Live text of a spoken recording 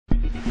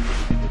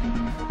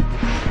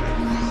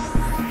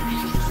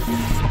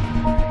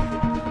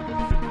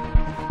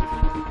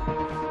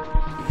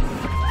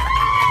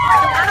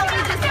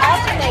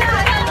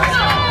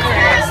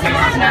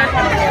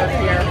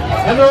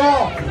And they're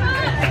off.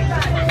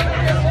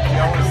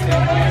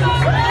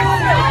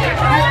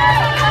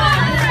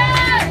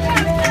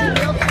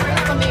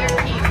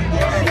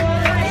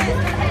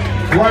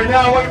 Right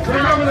now,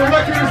 remember the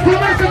record is 2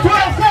 minutes and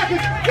 12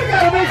 seconds. You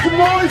gotta make some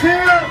noise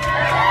here.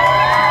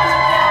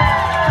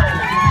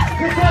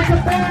 It's like a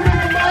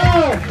 4-minute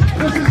mile.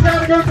 This has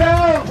gotta go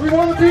down. We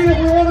want to beat it.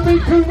 We want to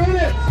beat 2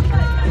 minutes.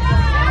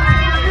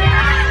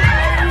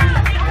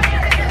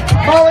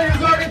 Molly has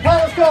already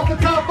polished off the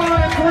top 5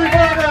 and 3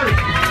 runners.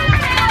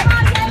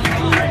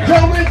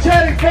 Joe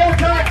Minchetti,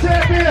 4-time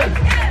champion.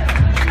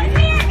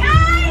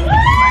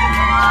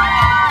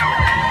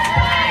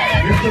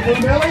 Mr.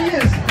 Bluebelly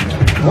is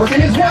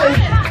working his way.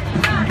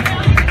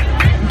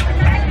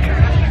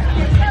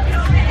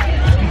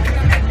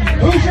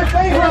 Who's your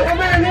favorite?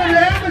 Come in here, the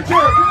amateur.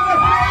 Give it up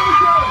for the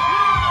amateur.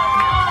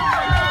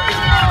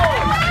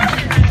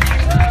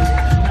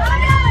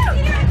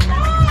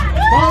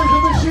 Molly's a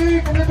machine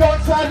from the dark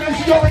side. Now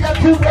she's only got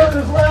 2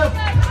 burgers left.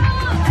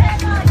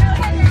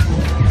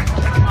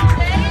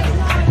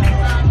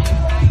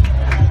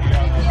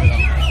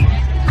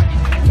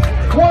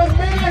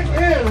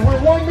 We're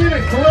 1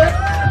 minute, correct?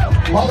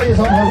 Molly is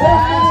on her 1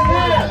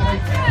 minute in.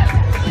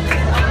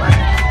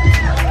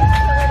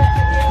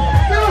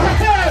 Still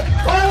ahead!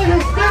 Molly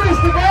has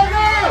finished the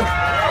burger!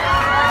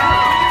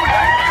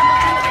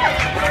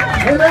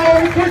 We're now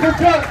in quicker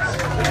cuts.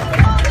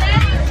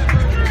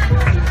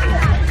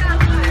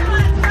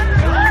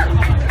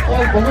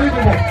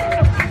 Unbelievable.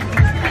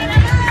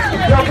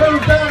 Jump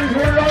goes down, he's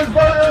wearing on his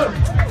burger.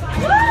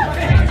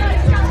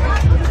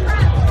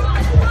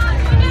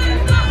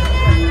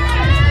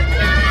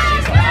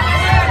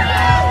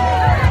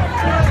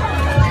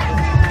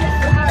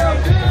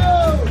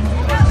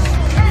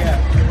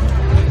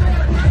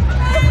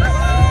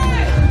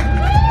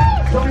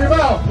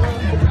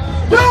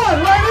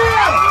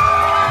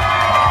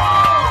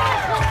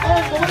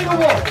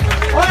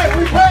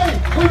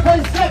 We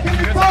play second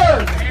and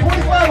third.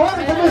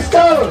 2,500 for Miss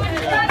Schuyler.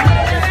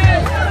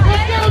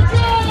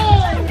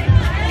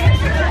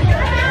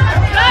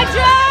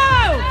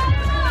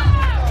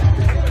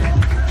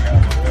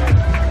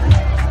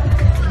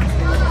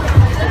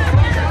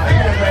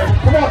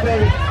 Come on,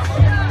 David.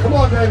 Come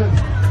on, David.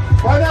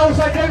 Right now it's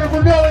like David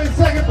Brunelli in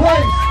second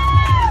place.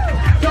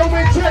 Joe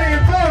Minchetti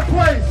in 3rd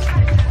place.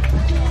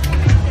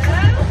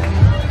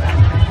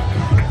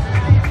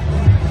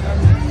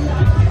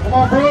 Come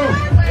on, Bruce.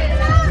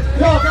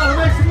 Y'all gotta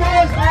make some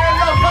noise, man.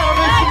 Y'all gotta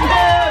make some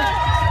noise.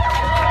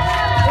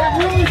 It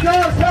really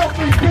does help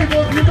these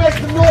people if you make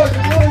some noise.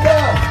 It really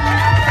does.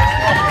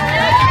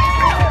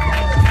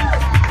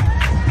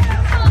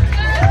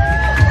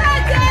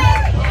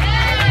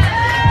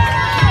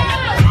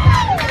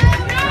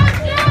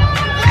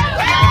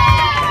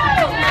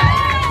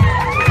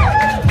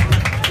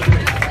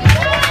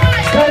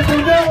 Hey,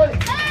 Brunelli.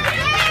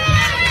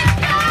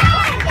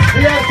 He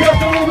has just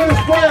a little bit of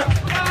sweat.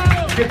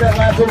 Get that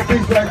last little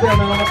piece back there,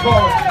 man. I'm gonna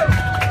call it.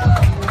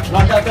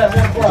 Knock out that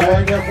one fly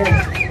right there for me.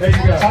 There you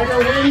go. Tiger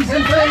ladies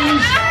and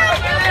things.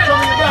 Show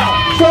me your mouth.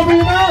 Show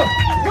me your mouth.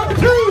 Number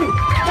 2.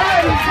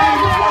 Hey,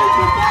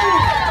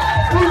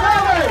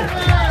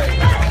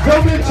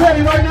 Joe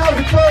Minchetti right now is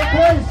in 3rd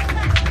place.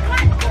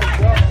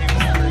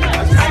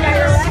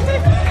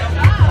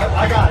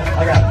 I got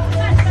it.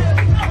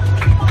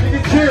 You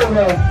can cheer,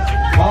 though.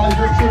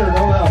 Molly's your cheer,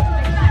 no help.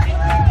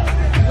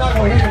 She's not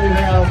gonna hear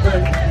anything, I don't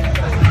think.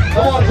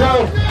 Come on,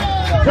 Joe.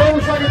 Joe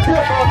looks like a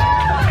chipmunk.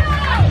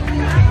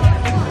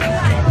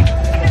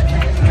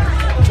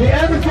 The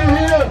amateur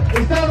here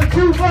is down to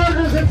 2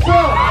 burgers and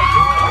some.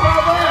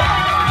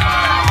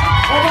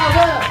 How about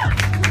that?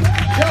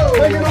 Joe,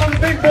 taking on the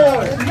big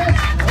boy.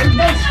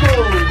 Let's go.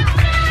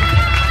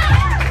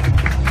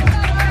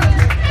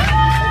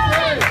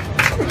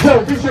 Joe,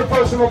 get your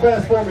personal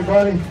best for me,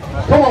 buddy.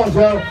 Come on,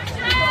 Joe.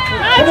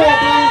 Come on,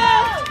 dude.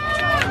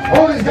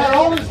 Oh, he's got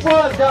all his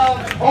fries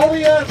down. All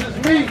he has is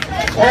meat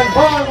and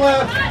bun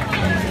left.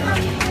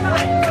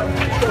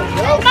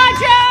 Come on,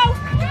 Joe!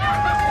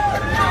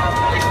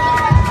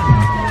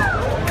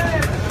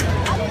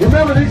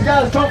 Remember, these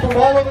guys come from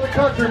all over the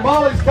country.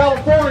 Molly's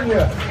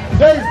California,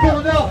 Dave's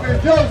Philadelphia,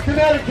 Joe's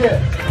Connecticut,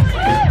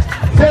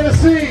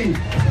 Tennessee,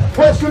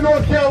 Western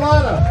North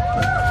Carolina,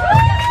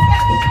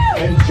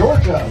 and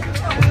Georgia.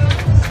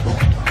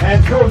 I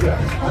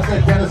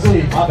said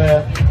Tennessee, my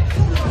bad.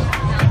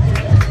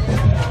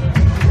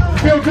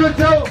 Feel good,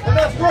 Joe? And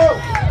let's go.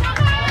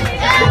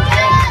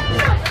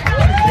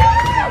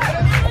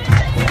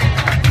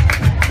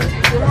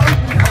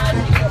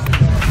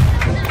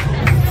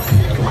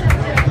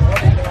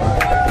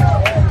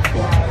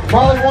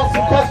 Molly wants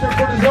some custard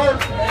for dessert.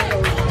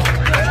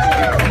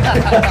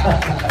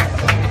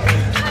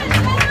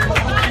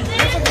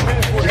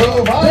 Joe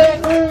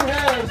Biden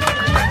has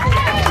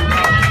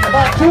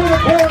about 2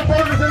 1/4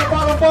 burgers in the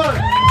bottom bun.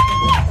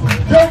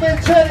 Joe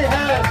Minchetti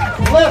has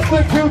less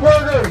than 2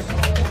 burgers.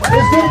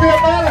 It's going to be a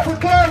battle for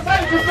 3rd.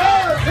 Thank you,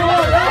 guys. Come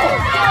on,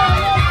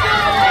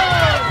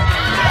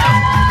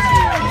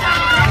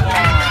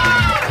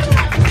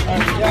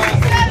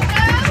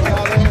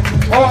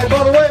 All right,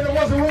 by the way, there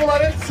was a rule I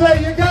didn't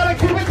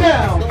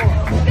down.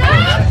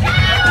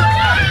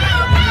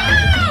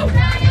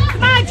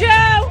 Come on,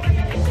 Joe.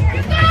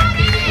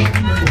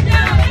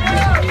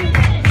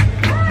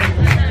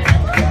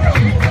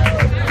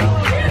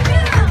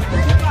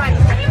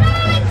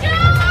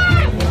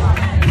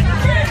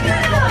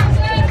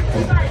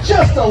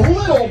 Just a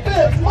little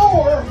bit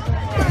more.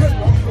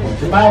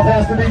 Your mouth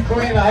has to be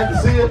clean. I have to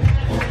see it.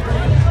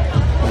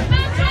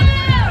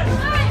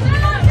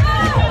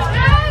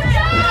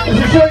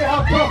 To show you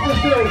how tough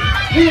this is,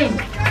 he has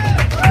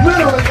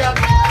literally got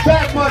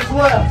that much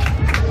left.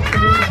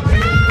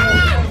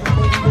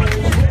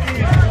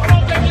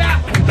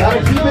 Gotta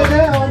keep it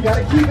down,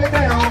 gotta keep it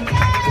down.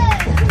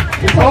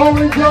 It's all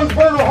in Joe's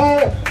burner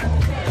hole.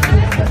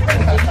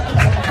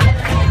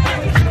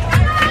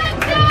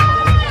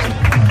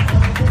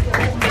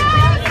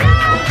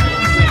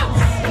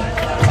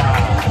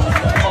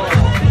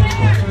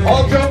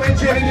 All Joe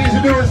Minchini needs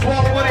to do is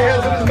swallow what he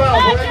has in his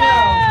mouth right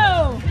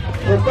now.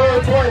 For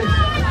third place.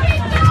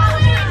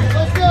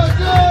 Let's go,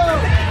 Joe!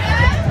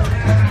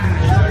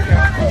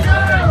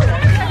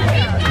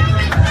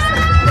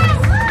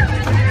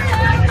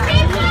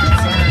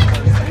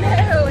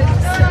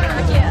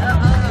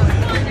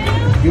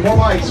 Few more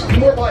bites, few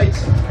more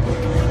bites.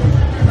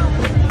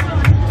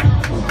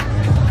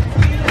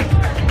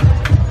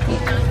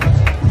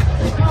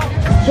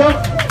 Jump.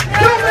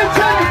 Joe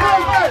Minchini, go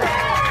back!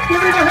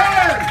 Give me the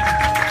hand!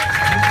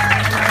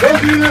 Those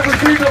of you that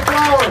received a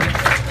flower,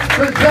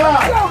 good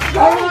job.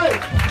 All right.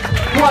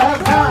 Do I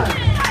have time?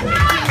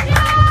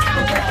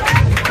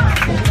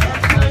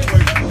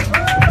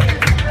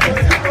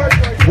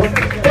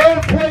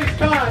 Third place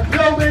time,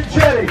 Joe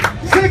Minchini.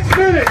 6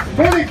 minutes,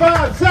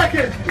 25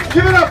 seconds.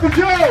 Give it up for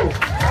Joe.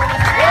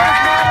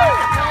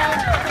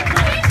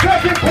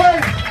 Second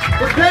place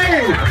for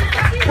Dave.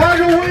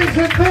 Tiger Wings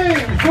and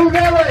Things,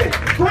 Brunelli.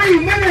 3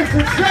 minutes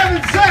and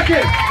 7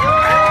 seconds.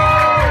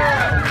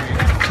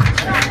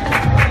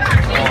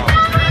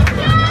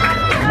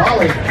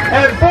 Molly.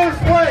 And first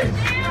place,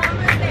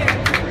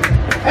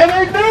 and a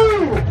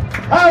new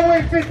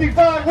Highway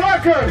 55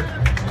 record,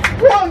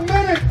 1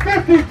 minute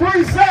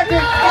 53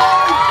 seconds.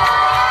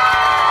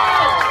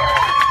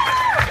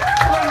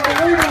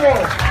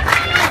 Unbelievable.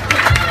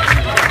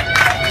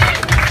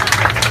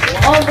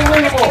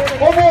 Unbelievable.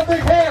 One more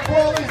big hand for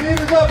all these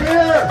eaters up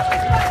here.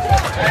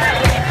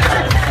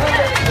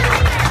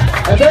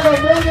 And they are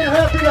more than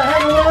happy to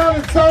hang around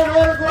and sign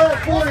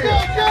autographs for you.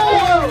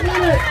 1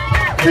 minute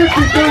 53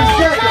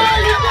 seconds.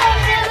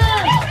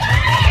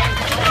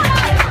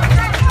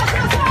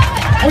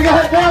 We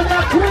got down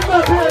that twin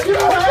up here. Give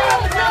it a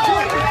hand.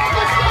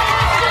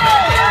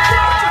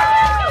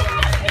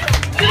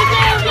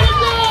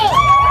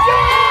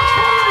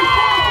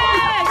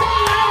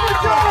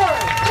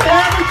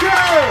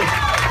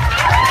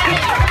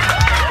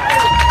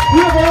 You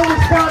have only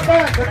spot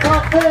back. The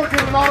top 4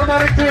 get an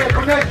automatic deal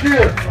for next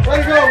year. Way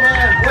to go,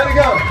 man. Way to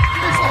go.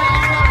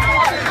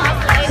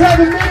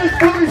 7 minutes,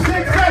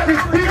 46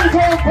 seconds. Peter's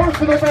own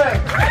personal best.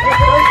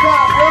 Great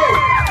job.